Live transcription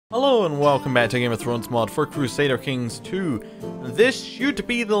Hello and welcome back to Game of Thrones mod for Crusader Kings 2. This should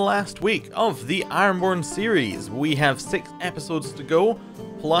be the last week of the Ironborn series. We have 6 episodes to go,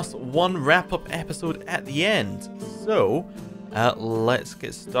 plus 1 wrap-up episode at the end. So, let's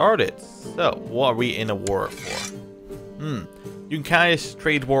get started. So, what are we in a war for? Yunkai's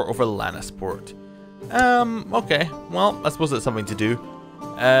trade war over Lannisport. Okay, well, I suppose that's something to do.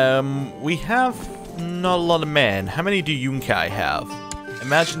 We have not a lot of men. How many do Yunkai have?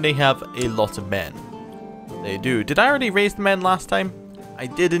 Imagine they have a lot of men. They do. Did I already raise the men last time? I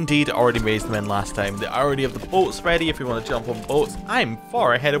did indeed already raise the men last time. They already have the boats ready if you want to jump on boats. I'm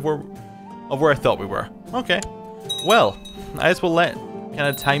far ahead of where I thought we were. Okay. Well, I guess we'll let kind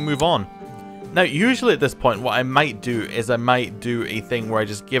of time move on. Now, usually at this point, what I might do is I might do a thing where I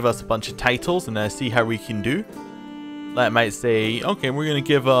just give us a bunch of titles and then I see how we can do. Like I might say, okay, we're going to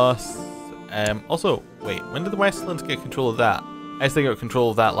give us... also, wait, when did the Westlands get control of that? I guess they got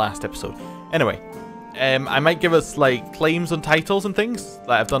control of that last episode. Anyway, I might give us like claims on titles and things.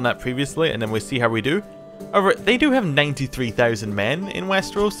 Like I've done that previously, and then we see how we do. However, they do have 93,000 men in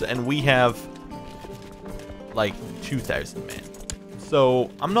Westeros, and we have like 2,000 men. So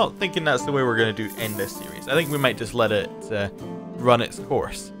I'm not thinking that's the way we're going to end this series. I think we might just let it run its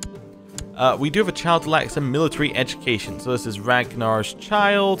course. We do have a child who lacks in military education. So this is Ragnar's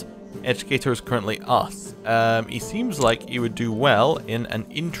child. Educator is currently us. He seems like he would do well in an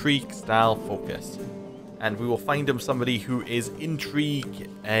intrigue style focus, and we will find him somebody who is intrigue,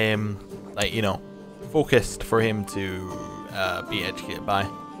 like, you know, focused for him to be educated by.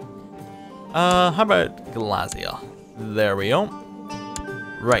 How about Glazia? There we go.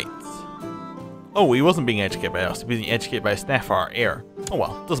 Right. Oh, he wasn't being educated by us. He was being educated by Snefar, our heir. Oh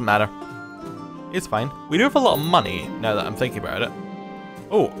well, doesn't matter. It's fine. We do have a lot of money now that I'm thinking about it.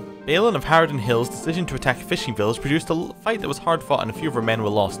 Oh. Balin of Harden Hill's decision to attack a fishing village produced a fight that was hard fought and a few of our men were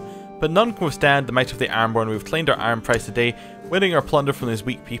lost. But none can withstand the might of the Ironborn. We've claimed our iron price today, winning our plunder from these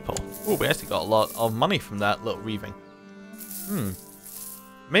weak people. Oh, we actually got a lot of money from that little reaving.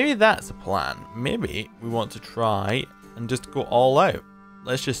 Maybe that's a plan. Maybe we want to try and just go all out.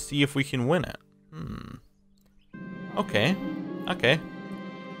 Let's just see if we can win it. Okay. Okay.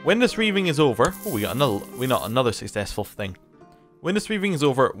 When this reaving is over... Oh, we got another successful thing. When this reaving is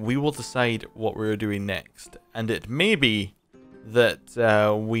over, we will decide what we're doing next. And it may be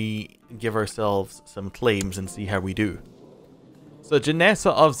that we give ourselves some claims and see how we do. So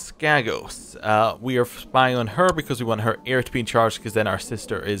Janessa of Skagos. We are spying on her because we want her heir to be in charge, because then our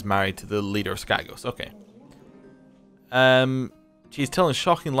sister is married to the leader of Skagos. Okay. She's telling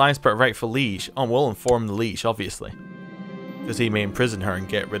shocking lies about her rightful liege. Oh, we'll inform the liege, obviously. Because he may imprison her and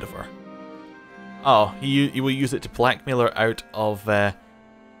get rid of her. Oh, he will use it to blackmail her out of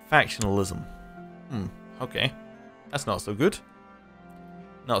factionalism. Okay. That's not so good.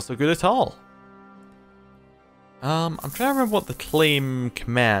 Not so good at all. I'm trying to remember what the claim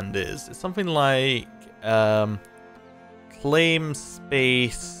command is. It's something like claim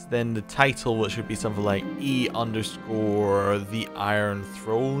space, then the title, which would be something like E_the Iron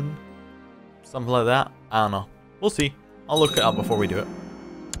Throne. Something like that. I don't know. We'll see. I'll look it up before we do it.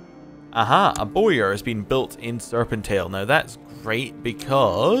 Aha, a boyar has been built in Serpentale. Now that's great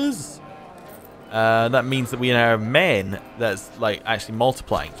because that means that we now have men that's like actually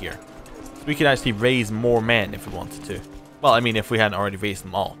multiplying here. So we could actually raise more men if we wanted to. Well, I mean, if we hadn't already raised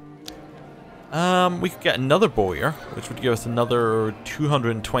them all. We could get another boyar, which would give us another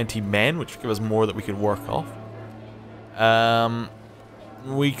 220 men, which would give us more that we could work off.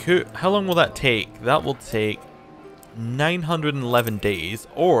 We could... How long will that take? That will take 911 days,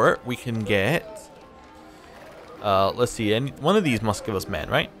 or we can get let's see, and one of these must give us men,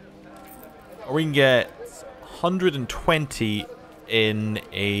 right? Or we can get 120 in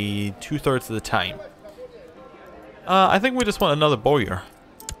a 2/3 of the time. I think we just want another boyar.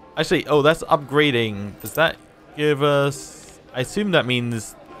 Actually, oh, that's upgrading. Does that give us... I assume that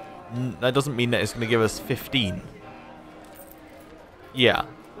means... That doesn't mean that it's going to give us 15. Yeah,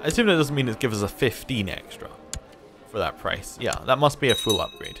 I assume that doesn't mean it gives us a 15 extra for that price. Yeah, that must be a full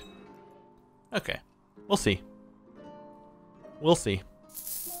upgrade. Okay, we'll see. We'll see.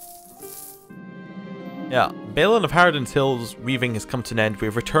 Yeah, Balin of Harden's Hill's reaving has come to an end. We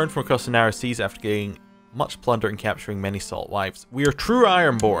have returned from across the narrow seas after getting much plunder and capturing many salt wives. We are true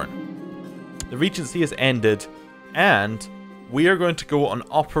Ironborn. The Regency has ended, and we are going to go on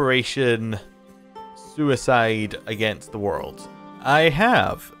Operation Suicide Against the World. I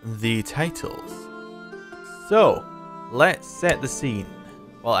have the titles. So, let's set the scene.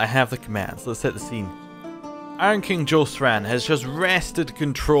 Well, I have the commands. Let's set the scene. Iron King Josran has just wrested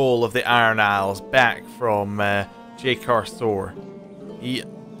control of the Iron Isles back from J. Thor. He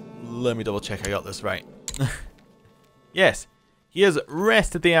Let me double check I got this right. Yes, he has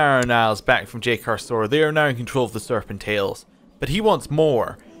wrested the Iron Isles back from J. Cursor. They are now in control of the Serpentales. But he wants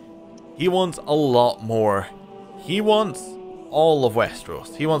more. He wants a lot more. He wants all of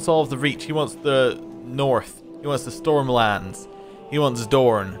Westeros. He wants all of the Reach. He wants the North. He wants the Stormlands. He wants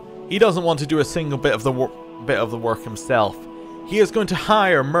Dorne. He doesn't want to do a single bit of the work himself. He is going to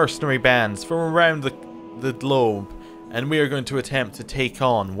hire mercenary bands from around the globe, and we are going to attempt to take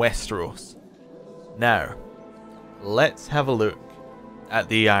on Westeros. Now, let's have a look at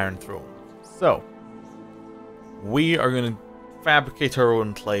the Iron Throne. So, we are going to fabricate our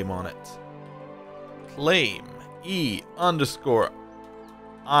own claim on it. Claim E_Iron_Throne.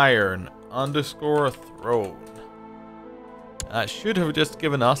 That should have just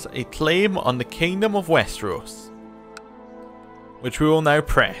given us a claim on the Kingdom of Westeros, which we will now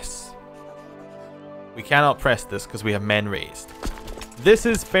press. We cannot press this because we have men raised. This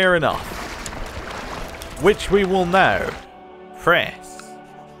is fair enough, which we will now press.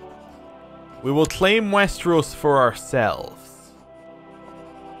 We will claim Westeros for ourselves.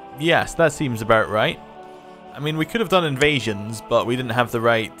 Yes, that seems about right. I mean, we could have done invasions, but we didn't have the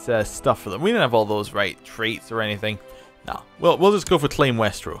right stuff for them. We didn't have all those right traits or anything. No, we'll just go for claim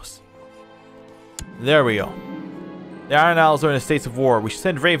Westeros. There we go. The Iron Isles are in a state of war. We should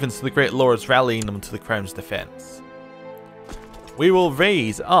send ravens to the great lords, rallying them to the crown's defense. We will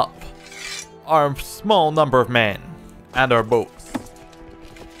raise up our small number of men and our boats.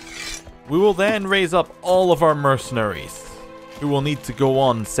 We will then raise up all of our mercenaries who will need to go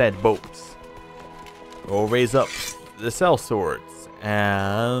on said boats. We'll raise up the sellswords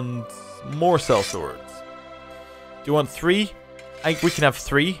and more sellswords. Do you want 3? I think we can have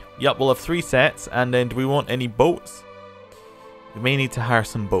 3. Yep, we'll have 3 sets. And then do we want any boats? We may need to hire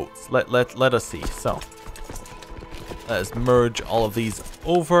some boats. Let us see. So, let us merge all of these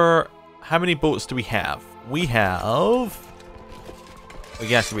over. How many boats do we have? We have... We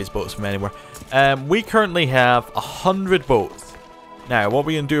can actually raise boats from anywhere. We currently have 100 boats. Now, what are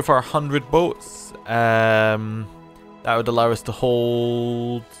we going to do for our 100 boats? That would allow us to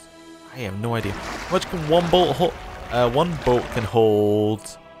hold... I have no idea. How much can one boat hold? One boat can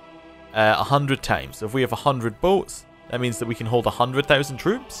hold 100 times. So if we have 100 boats, that means that we can hold 100,000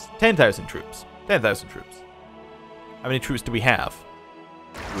 troops? 10,000 troops. 10,000 troops. How many troops do we have?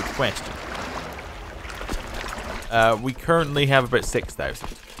 Good question. We currently have about 6,000.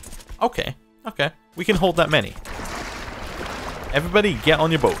 Okay. Okay. We can hold that many. Everybody, get on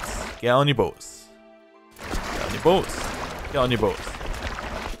your boats. Get on your boats. Get on your boats. Get on your boats.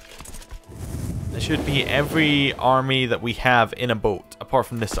 There should be every army that we have in a boat, apart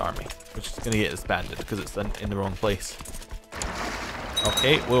from this army, which is going to get disbanded because it's in the wrong place.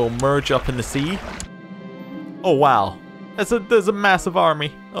 Okay, we'll merge up in the sea. Oh wow, there's a massive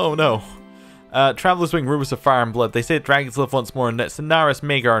army. Oh no. Travelers bring rumors of fire and blood. They say dragons live once more, and that Daenerys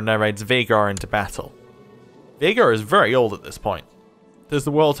Magar now rides Vhagar into battle. Vhagar is very old at this point. Does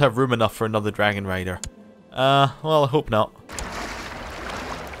the world have room enough for another dragon rider? Well, I hope not.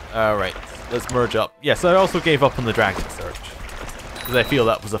 Alright. Let's merge up. Yes, I also gave up on the dragon search, because I feel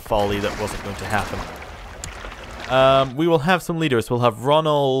that was a folly that wasn't going to happen. We will have some leaders. We'll have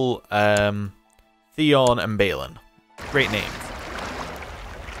Ronal, Theon, and Balin. Great names.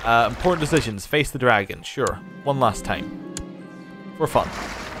 Important decisions. Face the dragon. Sure. One last time. For fun.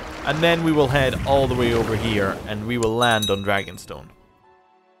 And then we will head all the way over here, and we will land on Dragonstone.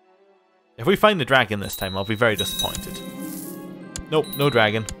 If we find the dragon this time, I'll be very disappointed. Nope, no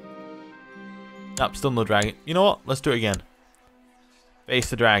dragon. Nope, still no dragon. You know what? Let's do it again. Face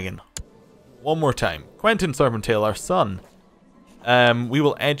the dragon. One more time. Quentin Serpentale, our son. We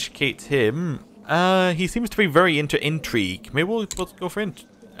will educate him. He seems to be very into intrigue. Maybe we'll go for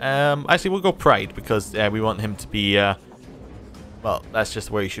actually, we'll go pride, because we want him to be... well, that's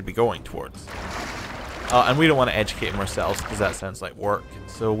just where he should be going towards. And we don't want to educate him ourselves, because that sounds like work.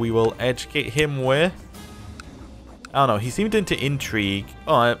 So we will educate him with... I don't know, he seemed into intrigue.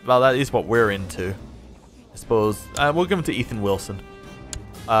 Oh, well, that is what we're into, I suppose. We'll give him to Ethan Wilson.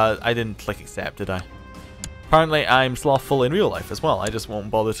 I didn't click accept, did I? Apparently, I'm slothful in real life as well. I just won't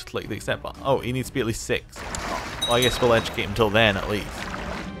bother to click the accept button. Oh, he needs to be at least 6. Oh, well, I guess we'll educate him until then, at least.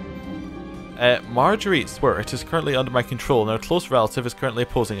 Marjorie Swirt is currently under my control, and our close relative is currently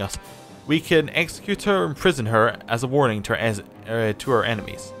opposing us. We can execute her or imprison her as a warning to our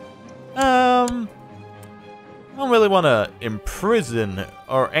enemies. I don't really want to imprison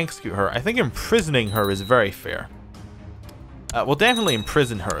or execute her. I think imprisoning her is very fair. We'll definitely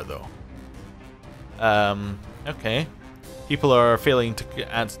imprison her, though. Okay. People are failing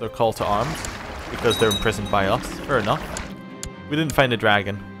to answer their call to arms because they're imprisoned by us. Fair enough. We didn't find a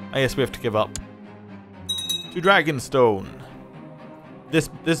dragon. I guess we have to give up. To Dragonstone.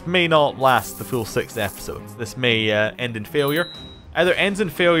 This may not last the full 6 episodes. This may end in failure. Either ends in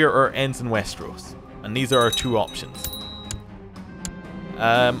failure or ends in Westeros. And these are our 2 options.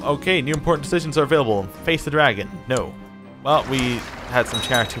 Okay, new important decisions are available. Face the dragon. No. Well, we had some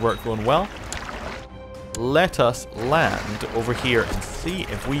charity work going well. Let us land over here and see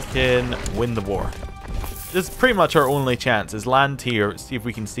if we can win the war. This is pretty much our only chance, is land here, see if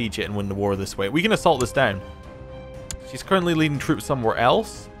we can siege it and win the war this way. We can assault this down. She's currently leading troops somewhere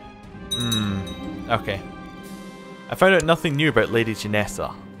else. Okay. I found out nothing new about Lady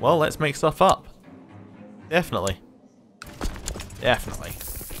Janessa. Well, let's make stuff up. Definitely. Definitely.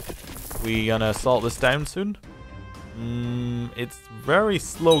 We gonna assault this down soon? It's very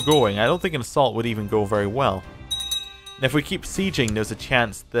slow going. I don't think an assault would even go very well. And if we keep sieging, there's a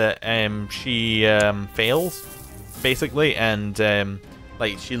chance that she fails, basically, and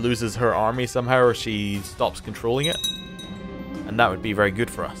like she loses her army somehow, or she stops controlling it. And that would be very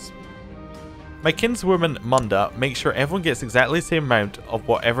good for us. My kinswoman Munda makes sure everyone gets exactly the same amount of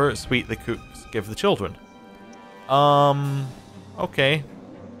whatever sweet the cooks give the children. Okay.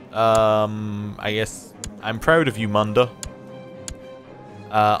 I guess I'm proud of you, Munda.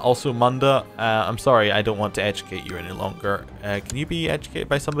 Also, Munda, I'm sorry, I don't want to educate you any longer. Can you be educated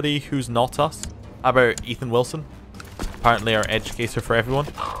by somebody who's not us? How about Ethan Wilson? Apparently our educator for everyone.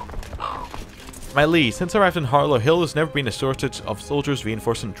 My liege, since I arrived in Harlow Hill, there's never been a shortage of soldiers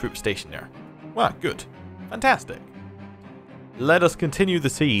reinforcing troops stationed there. Wow, good. Fantastic. Let us continue the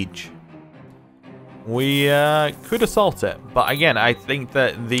siege. We could assault it, but again, I think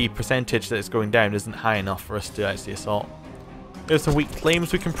that the percentage that it's going down isn't high enough for us to actually assault. There's some weak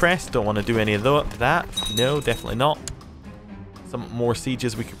claims we can press. Don't want to do any of that. No, definitely not. Some more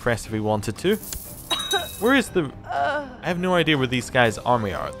sieges we could press if we wanted to. Where is the... I have no idea where these guys'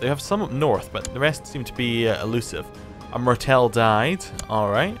 army are. They have some up north, but the rest seem to be elusive. A Myrtle died.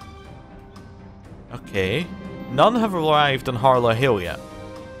 Alright. Okay. None have arrived on Harlow Hill yet.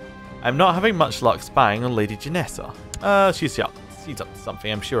 I'm not having much luck spying on Lady Janessa. She's up to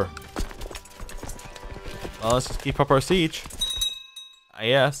something, I'm sure. Well, let's just keep up our siege.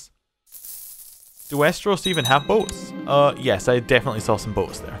 Yes. Do Westeros even have boats? Yes, I definitely saw some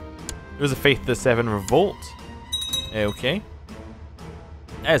boats there. There was a Faith the 7 revolt. Okay.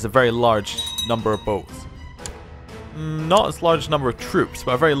 That is a very large number of boats. Not as large number of troops,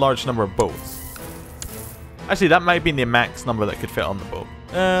 but a very large number of boats. Actually, that might be the max number that could fit on the boat.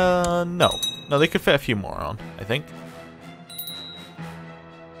 No. No, they could fit a few more on, I think.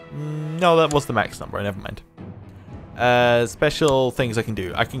 No, that was the max number, never mind. Special things I can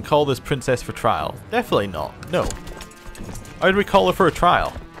do. I can call this princess for trial. Definitely not. No. Why would we call her for a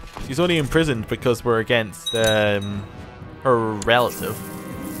trial? She's only imprisoned because we're against her relative.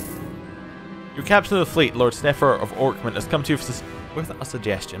 Your captain of the fleet, Lord Sneffer of Orkman, has come to you with a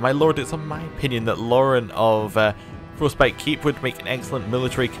suggestion. My lord, it's in my opinion that Lauren of Frostbite Keep would make an excellent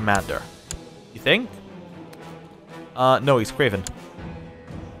military commander. You think? No, he's Craven.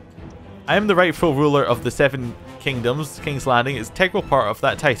 I am the rightful ruler of the 7 Kingdoms. King's Landing is an integral part of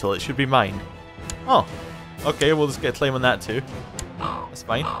that title. It should be mine. Oh. Okay, we'll just get a claim on that too. That's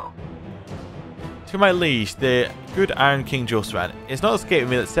fine. To my liege, the good Iron King Josran, it's not escaping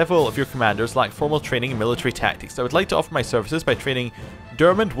me that several of your commanders lack formal training in military tactics. I would like to offer my services by training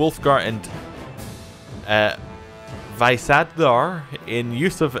Dermond, Wolfgar, and Vysadar in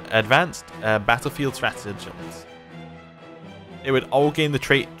use of advanced battlefield stratagems. They would all gain the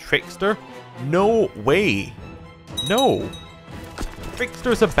trait Trickster? No way. No.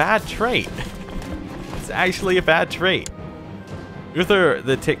 Trickster's a bad trait. It's actually a bad trait. Uther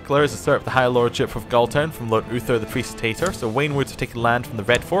the Tickler has usurped the High Lordship of Galtown from Lord Uther the Priestator, so Waynwoods have taken land from the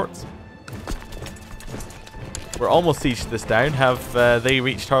Red Forts. We're almost sieged this down. Have they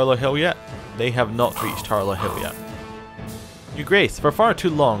reached Harlow Hill yet? They have not reached Harlow Hill yet. Your Grace, for far too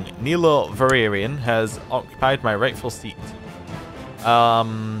long, Nilo Valerian has occupied my rightful seat.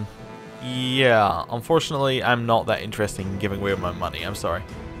 Yeah, unfortunately, I'm not that interested in giving away my money. I'm sorry.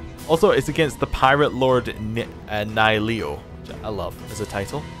 Also, it's against the Pirate Lord Nyleo, which I love as a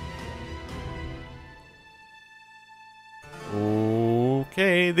title.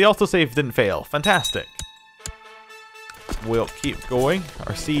 Okay, the autosave didn't fail. Fantastic. We'll keep going.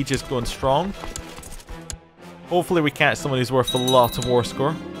 Our siege is going strong. Hopefully we catch someone who's worth a lot of war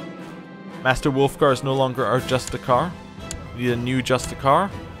score. Master Wolfgar is no longer our Justicar. We need a new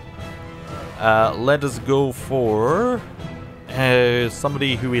Justicar. Let us go for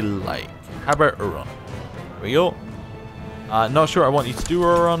somebody who we like. How about Euron? There we go. Not sure I want you to do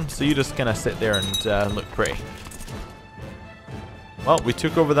Euron, so you just kind of sit there and look pretty. Well, we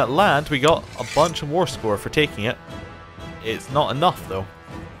took over that land. We got a bunch of war score for taking it. It's not enough, though.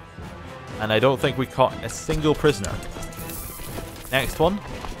 And I don't think we caught a single prisoner. Next one.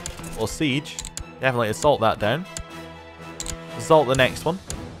 We'll siege. Definitely assault that down. Assault the next one.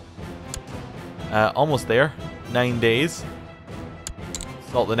 Almost there. 9 days.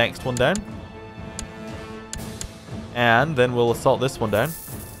 Assault the next one down. And then we'll assault this one down.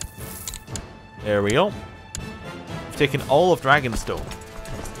 There we go. We've taken all of Dragonstone.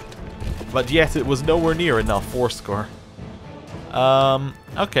 But yet it was nowhere near enough war score.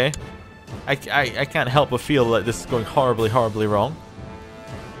 Okay. I can't help but feel like this is going horribly, horribly wrong.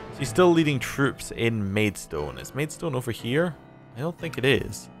 She's still leading troops in Maidstone. Is Maidstone over here? I don't think it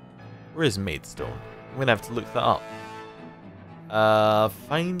is. Where is Maidstone? I'm going to have to look that up.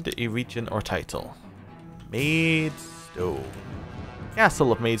 Find a region or title. Maidstone.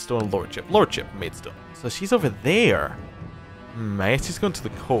 Castle of Maidstone, Lordship. Lordship of Maidstone. So she's over there. I guess she's going to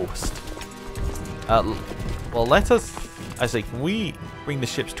the coast. Well, let us... I say, can we bring the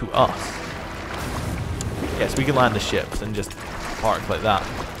ships to us? Yes, we can land the ships and just park like that.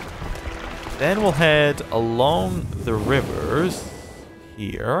 Then we'll head along the rivers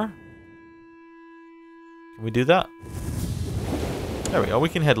here. Can we do that? There we go. We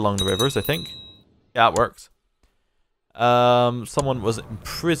can head along the rivers, I think. Yeah, it works. Someone was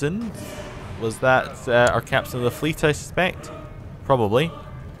imprisoned. Was that our captain of the fleet, I suspect? Probably.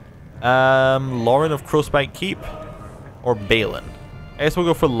 Lauren of Crowspike Keep. Or Balin. I guess we'll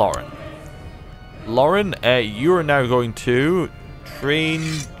go for Lauren. Lauren, you are now going to train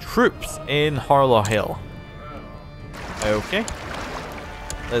troops in Harlow Hill. Okay.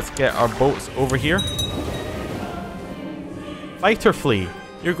 Let's get our boats over here. Fight or flee?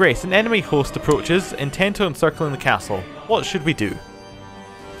 Your Grace, an enemy host approaches, intent on encircling the castle. What should we do?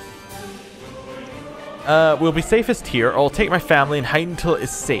 We'll be safest here, or I'll take my family and hide until it is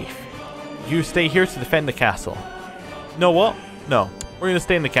safe. You stay here to defend the castle. You know what? No. We're going to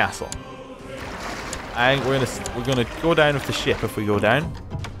stay in the castle. And we're gonna go down with the ship if we go down.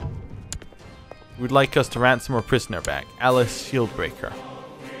 Would like us to ransom our prisoner back. Alice Shieldbreaker.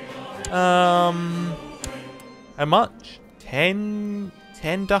 How much? 10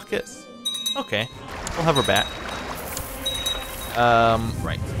 ducats? Okay. We'll have her back.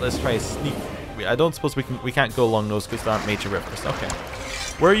 Right. Let's try a sneak. I don't suppose we can't go along those because there aren't major rivers. Okay.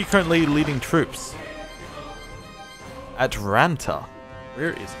 Where are you currently leading troops? Atlanta.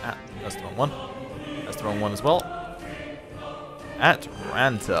 Where is at? That's the wrong one. That's the wrong one as well.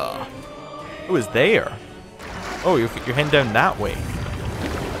 Atlanta. Who is there? Oh, you're heading down that way.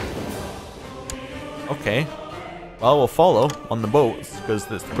 Okay. Well, we'll follow on the boats because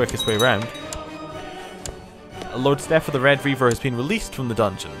that's the quickest way around. Lord Steph of the Red Reaver has been released from the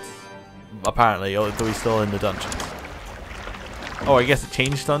dungeons. Apparently, although he's still in the dungeons. Oh, I guess it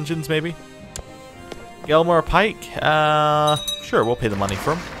changed dungeons, maybe? Gelmore Pike? Sure, we'll pay the money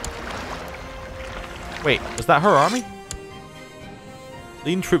for him. Wait, was that her army?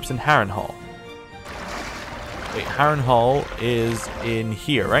 Leading troops in Harrenhal. Wait, Harrenhal is in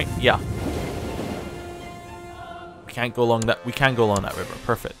here, right? Yeah. We can't go along that. We can go along that river.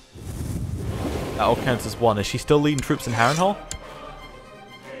 Perfect. That all counts as one. Is she still leading troops in Harrenhal?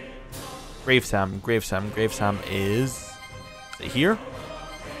 Gravesham. Gravesham is... Is it here?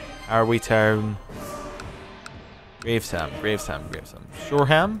 Harway Town. Gravesham.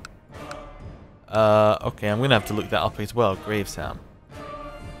 Shoreham? Okay, I'm gonna have to look that up as well. Gravesham.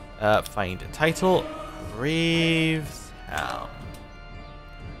 Find a title. Gravesham.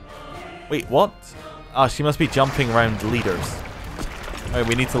 Wait, what? Oh, she must be jumping around leaders. Alright,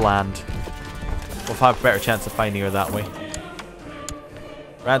 we need to land. We'll have a better chance of finding her that way.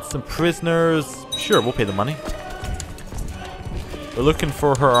 Ransom prisoners. Sure, we'll pay the money. We're looking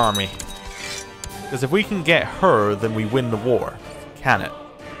for her army. Because if we can get her, then we win the war. Can it?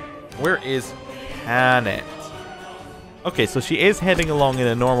 Where is Cannet? Okay, so she is heading along in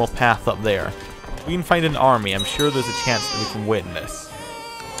a normal path up there. If we can find an army, I'm sure there's a chance that we can win this.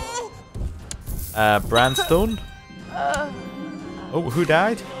 Branstone? Oh, who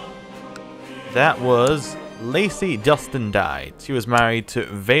died? That was Lacey Justin died. She was married to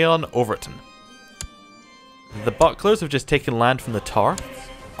Vaon Overton. The Bucklers have just taken land from the Tarths.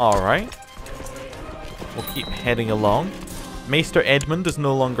 Alright. We'll keep heading along. Maester Edmund is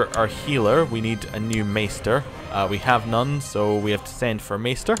no longer our healer. We need a new Maester. We have none, so we have to send for a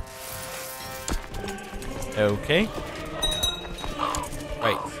Maester. Okay.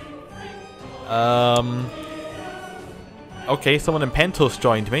 Right. Okay, someone in Pentos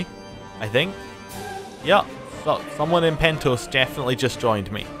joined me, I think. Yeah, so someone in Pentos definitely just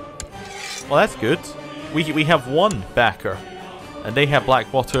joined me. Well, that's good. We have one backer. And they have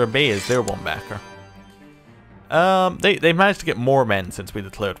Blackwater Bay as their one backer. They managed to get more men since we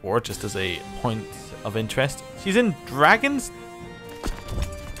declared war, just as a point of interest. She's in Dragons?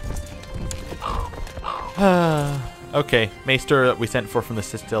 Okay, Maester that we sent for from the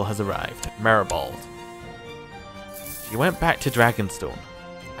Citadel has arrived. Maribald. She went back to Dragonstone.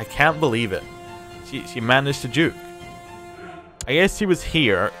 I can't believe it. She managed to juke. I guess she was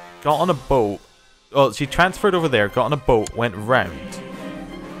here, got on a boat. Well, she transferred over there, got on a boat, went round.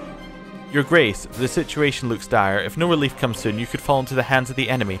 Your Grace, the situation looks dire. If no relief comes soon, you could fall into the hands of the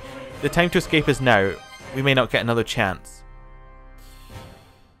enemy. The time to escape is now. We may not get another chance.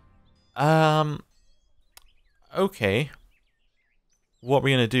 Okay. What are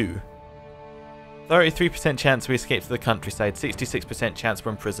we going to do? 33% chance we escape to the countryside. 66% chance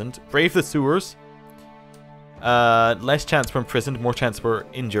we're imprisoned. Brave the sewers. Less chance we're imprisoned. More chance we're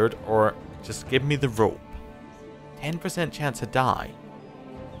injured. Or just give me the rope. 10% chance to die.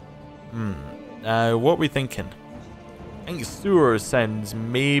 What are we thinking? I think sewers sounds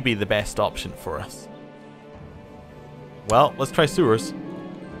maybe the best option for us. Well, let's try sewers.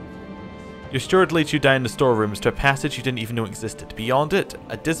 Your steward leads you down the storerooms to a passage you didn't even know existed. Beyond it,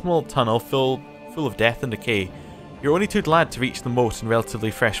 a dismal tunnel full of death and decay. You're only too glad to reach the moat in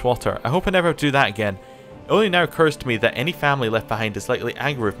relatively fresh water. I hope I never have to do that again. It only now occurs to me that any family left behind is slightly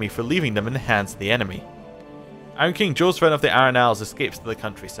angry with me for leaving them in the hands of the enemy. Iron King Joseph of the Iron Isles escapes to the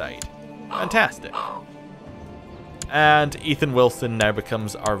countryside. Fantastic. And Ethan Wilson now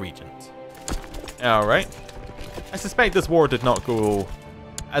becomes our regent. Alright. I suspect this war did not go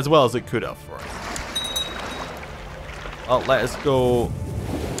as well as it could have for us. Well, let us go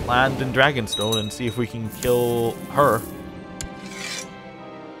land in Dragonstone and see if we can kill her.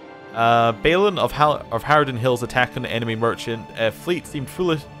 Balin of Harden Hill's attack on the enemy merchant fleet seemed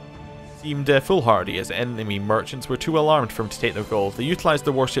foolhardy, as enemy merchants were too alarmed for him to take their gold. They utilised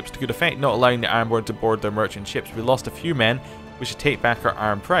their warships to good effect, not allowing the Ironborn to board their merchant ships. We lost a few men. We should take back our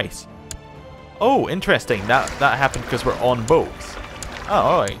iron price. Oh, interesting. That happened because we're on boats. Oh,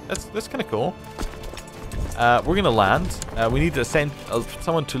 alright. That's kind of cool. We're going to land. We need to send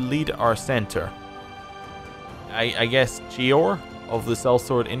someone to lead our centre. I guess Gior of the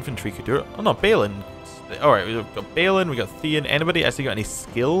Sellsword Infantry could do it. Oh no, Balin. Alright, we've got Balin, we got Theon. Anybody actually got any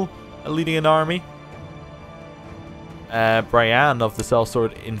skill at leading an army? Brian of the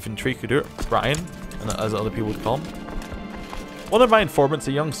Sellsword Infantry could do it. Brian, as other people would call him. One of my informants,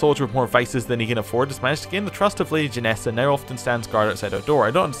 a young soldier with more vices than he can afford, has managed to gain the trust of Lady Janessa and now often stands guard outside our door.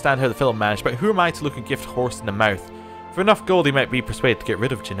 I don't understand how the fellow managed, but who am I to look a gift horse in the mouth? For enough gold he might be persuaded to get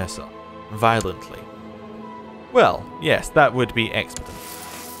rid of Janessa. Violently. Well, yes, that would be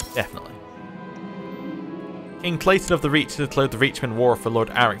expedient. Definitely. King Clayton of the Reach declared the Reachman war for Lord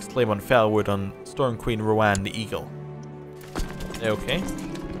Aric's claim on Fellwood on Storm Queen Rowan the Eagle. Okay.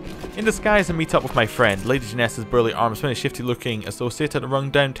 In disguise, I meet up with my friend, Lady Janessa's burly armsman, a shifty-looking associate at a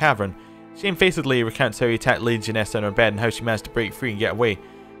run-down tavern. Shamefacedly recounts how he attacked Lady Janessa in her bed and how she managed to break free and get away.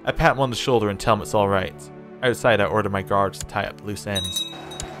 I pat him on the shoulder and tell him it's alright. Outside, I order my guards to tie up the loose ends.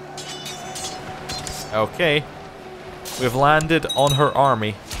 Okay. We've landed on her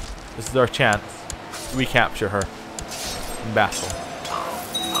army. This is our chance to recapture her in battle.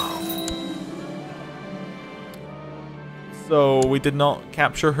 So we did not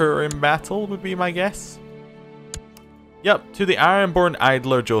capture her in battle, would be my guess. Yep, to the Ironborn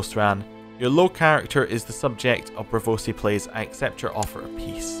idler Jostran. Your low character is the subject of Bravosi plays. I accept your offer of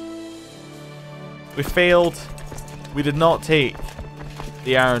peace. We failed. We did not take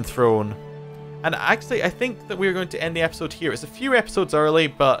the Iron Throne. And actually, I think that we're going to end the episode here. It's a few episodes early,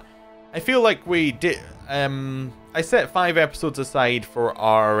 but I feel like we did... I set 5 episodes aside for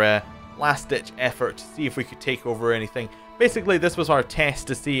our last-ditch effort to see if we could take over anything. Basically, this was our test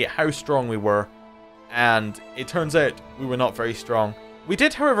to see how strong we were, and it turns out we were not very strong. We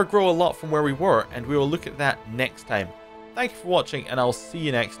did, however, grow a lot from where we were, and we will look at that next time. Thank you for watching, and I'll see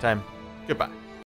you next time. Goodbye.